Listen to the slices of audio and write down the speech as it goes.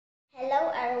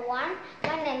everyone,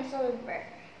 my name is Oliver.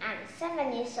 I'm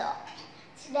 7 years old.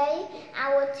 Today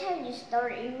I will tell you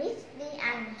story Meet the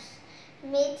Animals.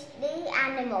 Meet the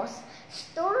Animals.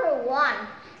 Story 1.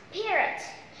 Parrot.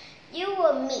 You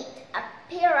will meet a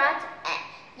parrot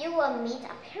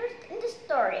in the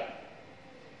story.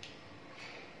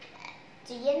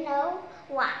 Do you know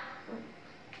what?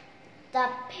 The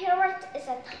parrot is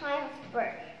a type of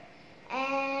bird.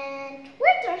 And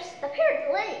where does the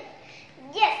parrot live?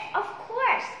 Yes, of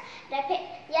course. The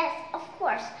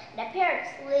parrots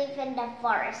live in the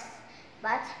forest.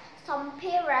 But some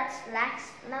parrots like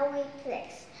snowy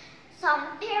lakes.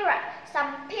 Some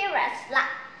parrots like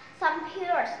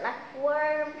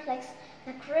warm lakes,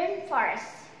 like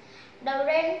rainforest. The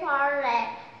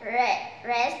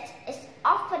rainforest is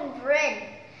often green,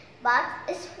 but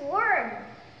it's warm.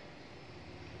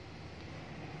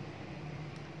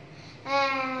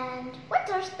 And what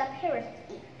does the parrot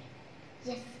eat?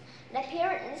 Yes, the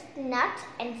parrot eats nuts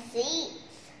and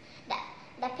seeds.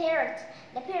 The parrot's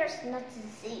nuts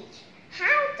and seeds.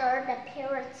 How does the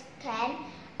parrot can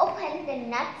open the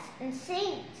nuts and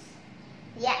seeds?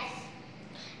 Yes,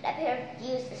 the parrot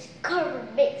uses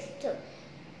curved beaks to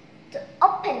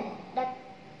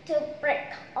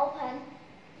break open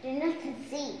the nuts and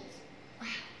seeds.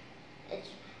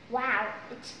 Wow,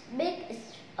 it's big,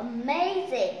 it's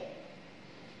amazing.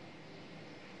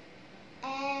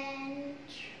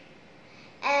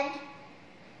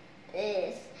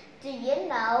 Do you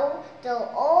know, do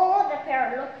all the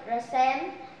parrots look the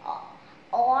same,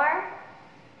 or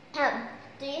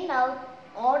do you know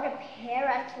all the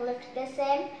parrots look the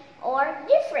same or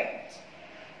different?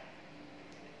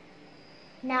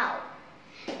 No,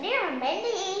 there are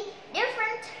many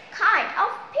different kinds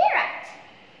of parrots,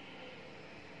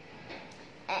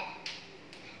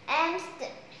 and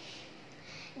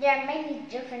there are many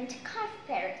different kinds of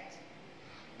parrots.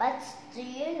 But do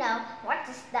you know what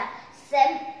is the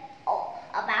same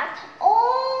about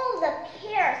all the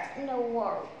parrots in the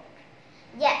world?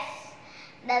 Yes,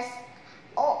 the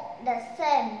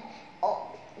same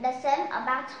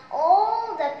about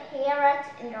all the parrots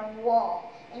in the world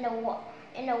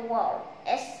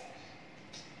is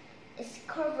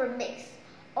curved mix.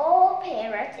 All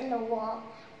parrots in the world,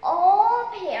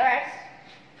 all parrots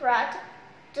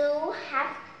do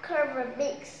have curved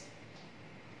beaks,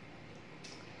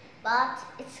 but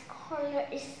its color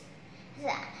is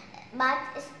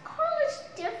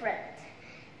different.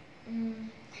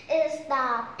 Is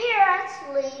the parrots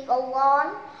live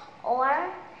alone or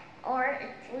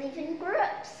it live in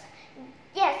groups?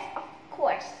 Yes, of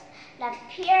course. The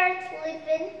parrots live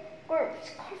in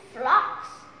groups called flocks.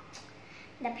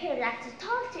 The parrots like to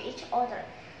talk to each other.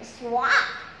 It's walk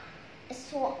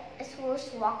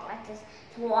like this.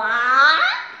 Swap.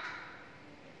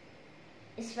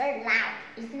 It's very loud,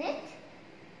 isn't it?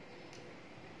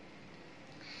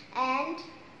 And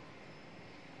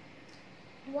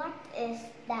what is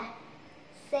the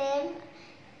same?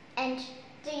 And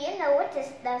do you know what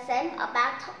is the same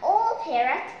about all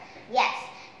parrots? Yes,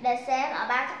 the same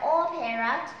about all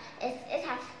parrots is it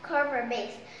has curved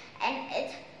beaks, and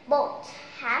it both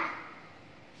have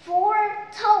 4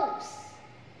 toes.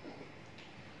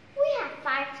 We have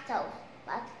 5 toes,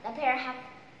 but the parrot have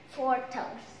 4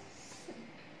 toes.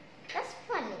 That's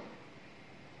funny.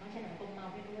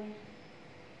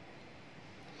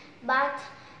 But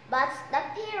the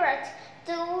parrots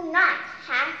do not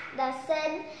have the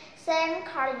same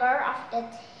color of the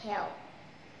tail.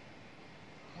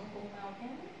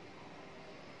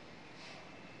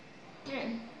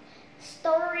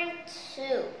 Story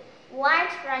 2.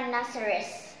 White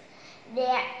rhinoceros.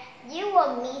 There you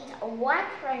will meet a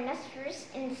white rhinoceros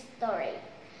in the story.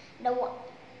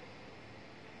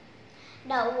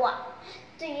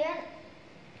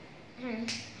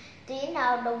 Do you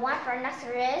know the white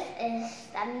rhinoceros is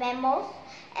a mammal,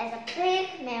 as a big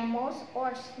mammals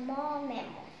or small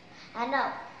mammals? I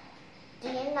know. Do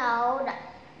you know that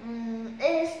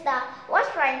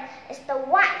the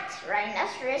white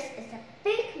rhinoceros is a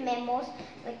big mammals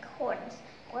with horns,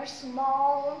 or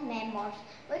small mammals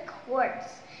with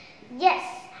horns? Yes,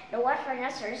 the white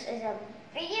rhinoceros is a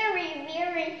very,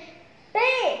 very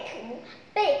big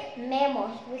mammal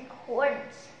with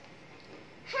horns.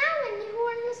 How many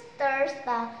horns does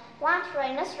the white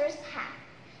rhinoceros have?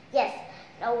 Yes,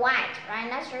 the white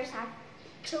rhinoceros have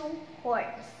 2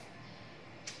 horns.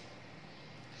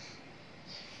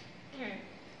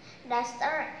 The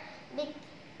story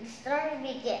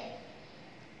begins.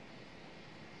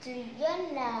 Do you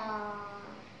know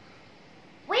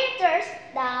where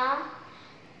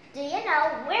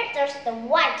does the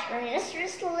white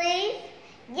rhinoceros live?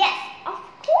 Yes, of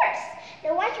course. the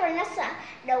white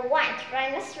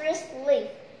rhinoceros live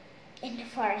in the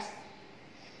forest.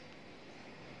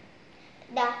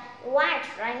 The white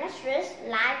rhinoceros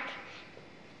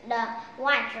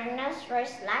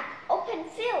like open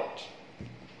field.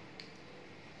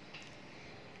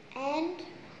 And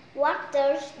what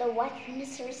does the white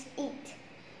rhinoceros eat?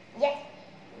 Yes,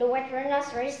 the white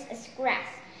rhinoceros is grass,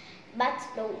 but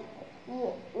the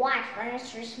white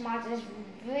rhinoceros mouth is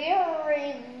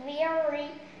very,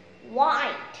 very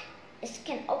wide. It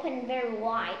can open very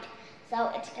wide, so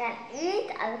it can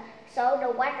eat. So the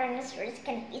white rhinoceros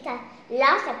can eat a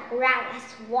lot of grass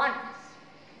at once.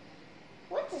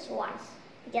 What is once?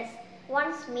 Yes,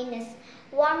 once means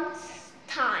once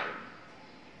time.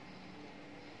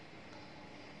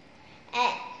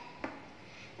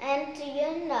 And do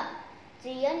you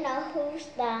know who's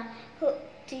the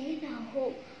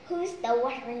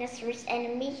white rhinoceros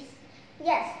enemies?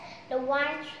 Yes, the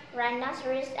white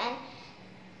rhinoceros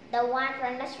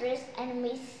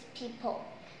enemies people.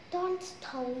 Don't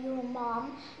tell your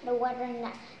mom the white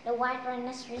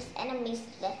rhinoceros enemies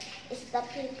is the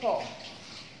people.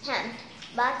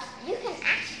 But you can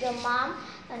ask your mom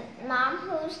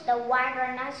who's the white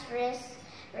rhinoceros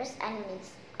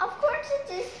enemies. Of course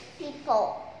it is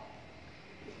people.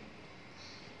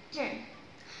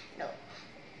 No.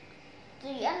 Do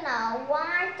you know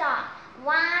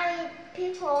why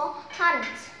people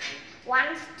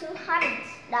want to hunt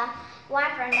the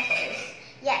white rhinoceros?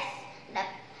 Yes, the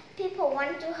people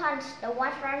want to hunt the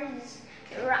white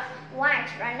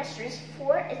rhinoceros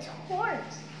for its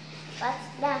horns. But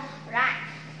the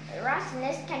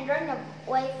rhinoceros can run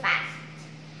away fast.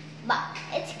 But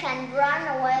it can run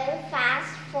away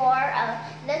fast for a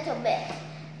little bit.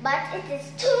 But it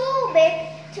is too big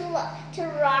to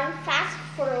run fast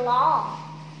for long.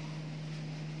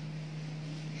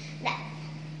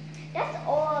 That's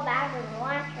all about the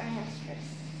white rhinoceros.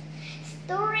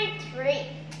 Story 3.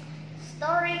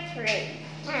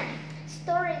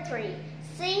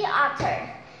 Sea otter.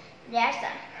 There's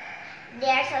a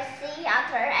sea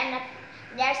otter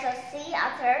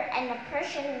and a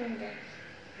Persian.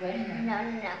 No.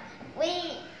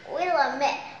 We'll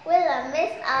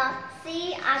miss a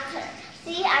sea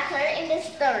otter in the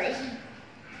story.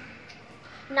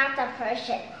 Not a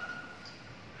Persian.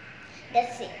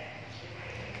 Let's see.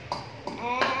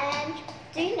 And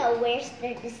do you know where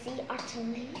the sea otter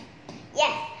live?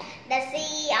 Yes, the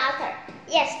sea otter.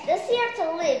 Yes, the sea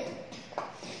otter live.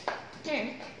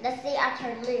 The sea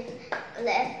otter live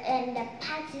in the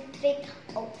Pacific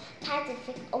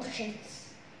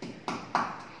Oceans.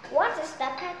 What is the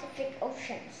Pacific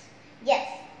Oceans? Yes,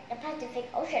 the Pacific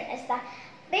Ocean is the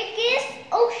biggest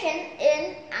ocean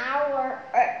in our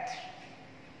Earth.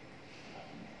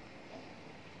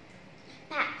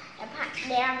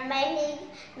 There are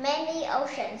many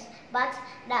oceans, but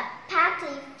the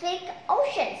Pacific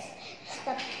Ocean is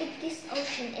the biggest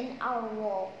ocean in our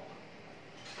world.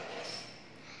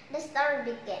 The story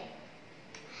begins.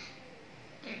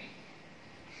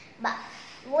 But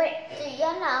do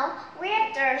you know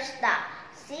where does the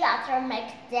sea otter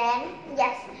make den?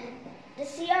 Yes, the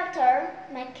sea otter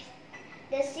makes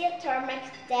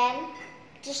den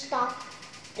to stop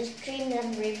the stream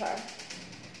and river.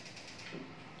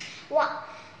 What?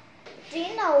 Do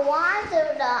you know why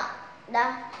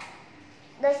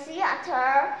the sea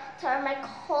otter make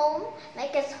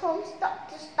its home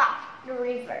to stop the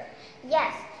river?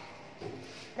 Yes,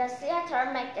 the sea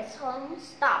otter make its home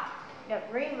stop the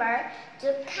river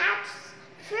to catch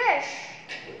fish.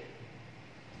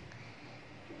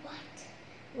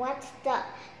 What the?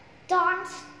 Don't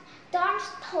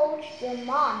told your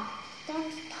mom.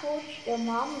 Don't told your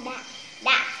mom that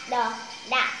the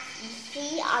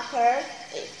sea otter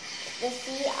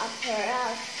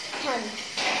can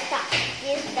stop.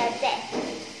 Use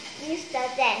the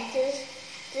den to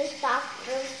stop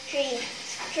the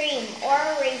stream or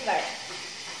river.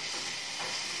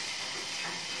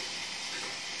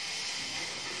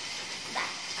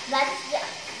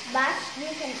 But you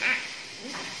can ask.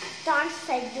 Don't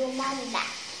say to your mom that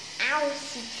our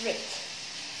secret.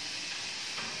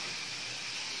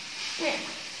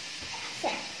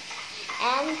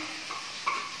 And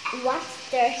what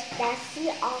does the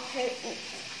sea otter eat?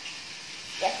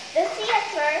 Yes, the sea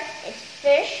otter eats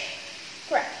fish,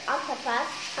 octopus,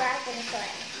 crab, and clam.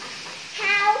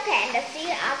 How can the sea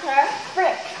otter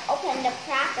break open the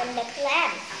crab and the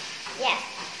clams? Yes,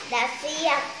 the sea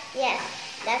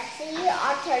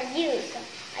otter use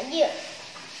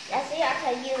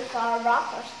a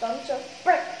rock or stone to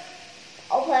break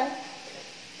open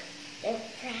the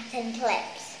crabs and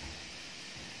clams.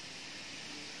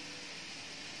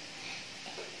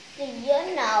 Do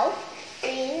you know Do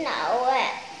you know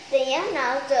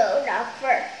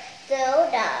do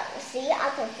the sea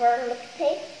otter fur look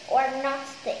thick or not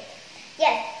thick?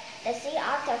 Yes, the sea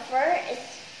otter fur is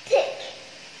thick.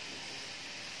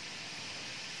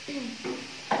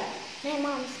 My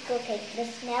mom's cooking. The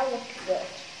smell looks good.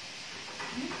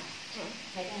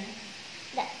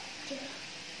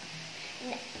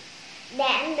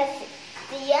 Then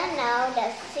do you know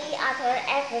the sea otter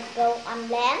ever go on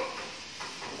land?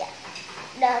 Yeah.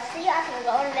 The sea otter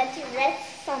go on land to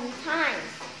rest sometimes.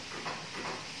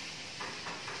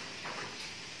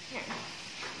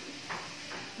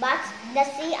 But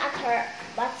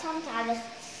sometimes the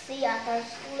sea otter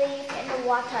sleep in the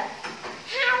water.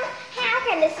 How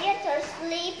can the sea otter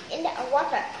sleep in the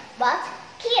water but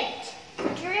can't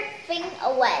drifting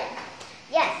away?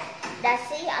 Yes, the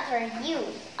sea otter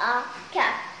use a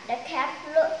cap. The cap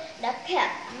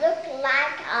look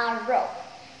like a rope.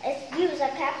 It uses a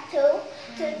cap to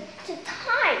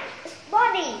tie its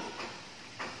body.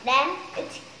 Then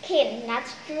it cannot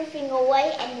drifting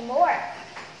away anymore.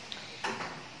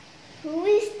 Who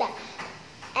is the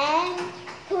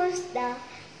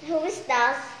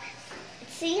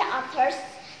sea otters?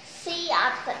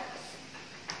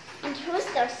 And who's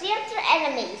the sea otter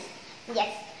enemies?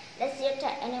 Yes, the sea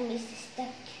otter enemies is the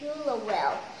killer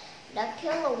whale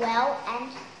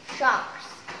and sharks.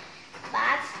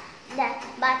 But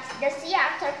the sea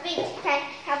otter feet can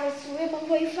have a swim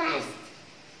very fast.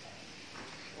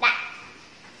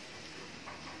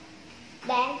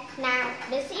 Then now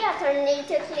the sea otter need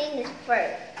to clean its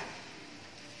fur.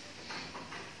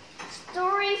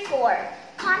 Story 4.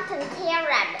 Cottontail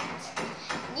rabbit.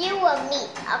 You will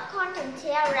meet a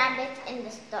cottontail rabbit in the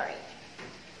story.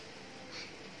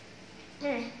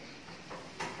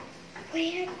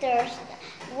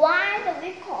 Why do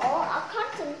we call a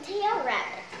cottontail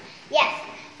rabbit? Yes,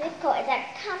 we call it a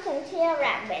cottontail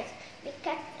rabbit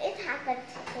because it has a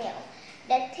tail.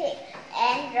 And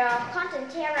the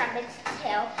cottontail rabbit's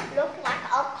tail looks like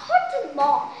a cotton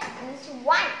ball and it's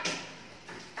white.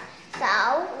 So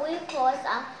we call it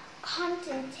a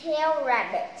cottontail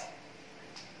rabbit.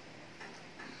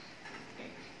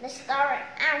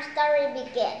 Our story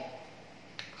begins.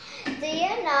 Do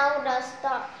you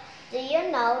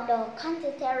know the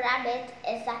cottontail rabbit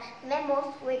is a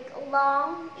mammal with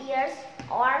long ears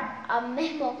or a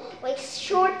mammal with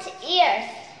short ears?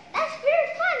 That's very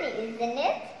funny, isn't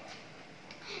it?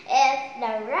 If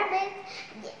the rabbit,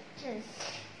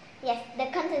 yes, the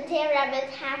cottontail rabbit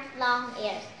has long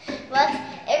ears, but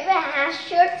if it has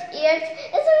short ears,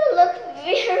 it will look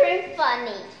very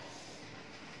funny.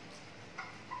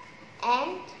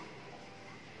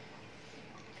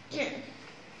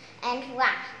 And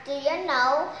what do you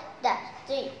know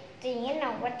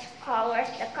what colors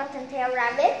the cottontail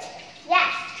rabbit?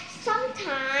 Yes,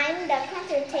 sometimes the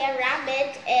cottontail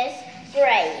rabbit is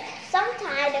gray.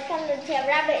 Sometimes the cottontail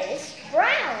rabbit is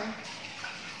brown.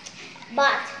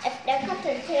 But if the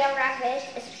cottontail rabbit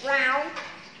is brown,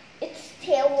 its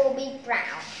tail will be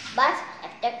brown. But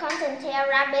if the cottontail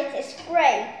rabbit is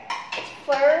gray, its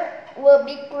fur will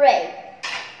be gray.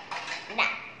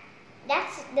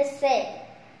 That's the same.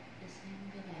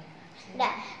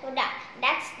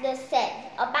 That's the same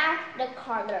about the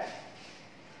color.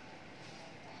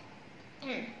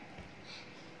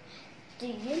 Do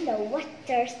you know what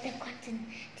does the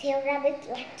cottontail rabbit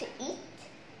like to eat?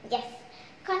 Yes,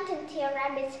 cottontail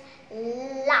rabbits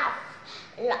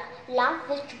love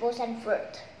vegetables and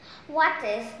fruit.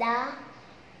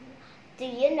 Do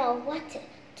you know what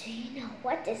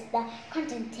is the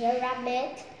cottontail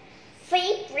rabbit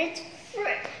favorite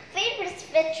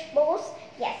vegetables?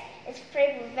 Yes, its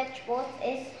favorite vegetables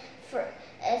is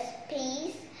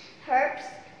peas, herbs,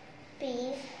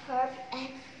 and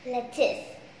lettuce.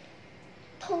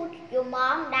 Told your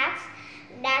mom that's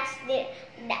the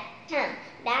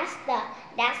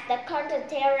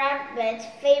cottontail rabbit's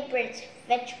favorite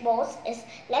vegetables is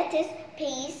lettuce,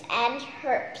 peas, and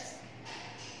herbs.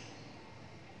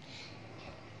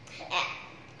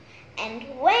 And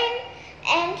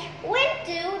when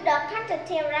do the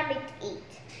cottontail rabbit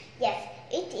eat? Yes,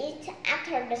 it eats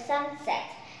after the sunset.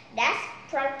 That's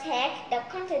protect the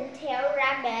cottontail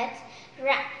rabbit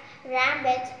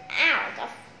out of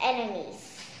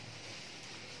enemies.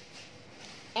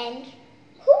 And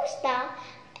who's the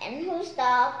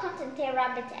cottontail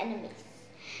rabbit's enemies?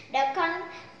 I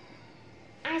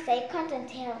say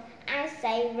cottontail. I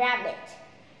say rabbit.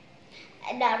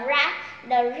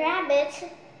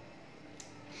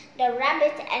 The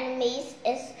rabbit enemies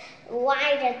is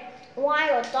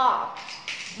wild dog.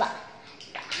 But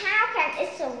how can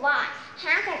it survive?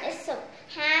 How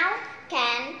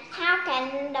how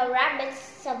can the rabbit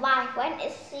survive when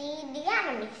it sees the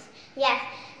enemies? Yes,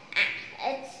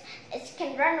 it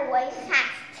can run away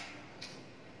fast.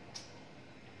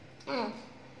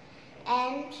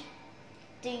 And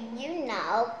do you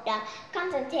know the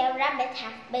cottontail rabbit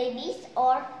have babies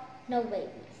or no babies?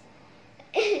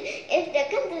 If the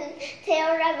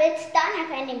cottontail rabbits don't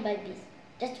have any babies,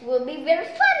 that will be very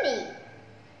funny.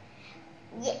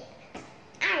 Yeah,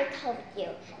 I told you,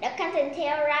 the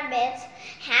cottontail rabbits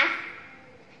have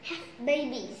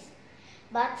babies,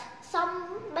 but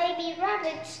some baby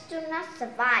rabbits do not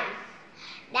survive.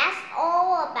 That's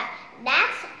all.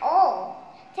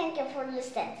 Thank you for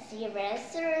listening. See you very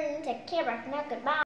soon. Take care. Bye. Goodbye.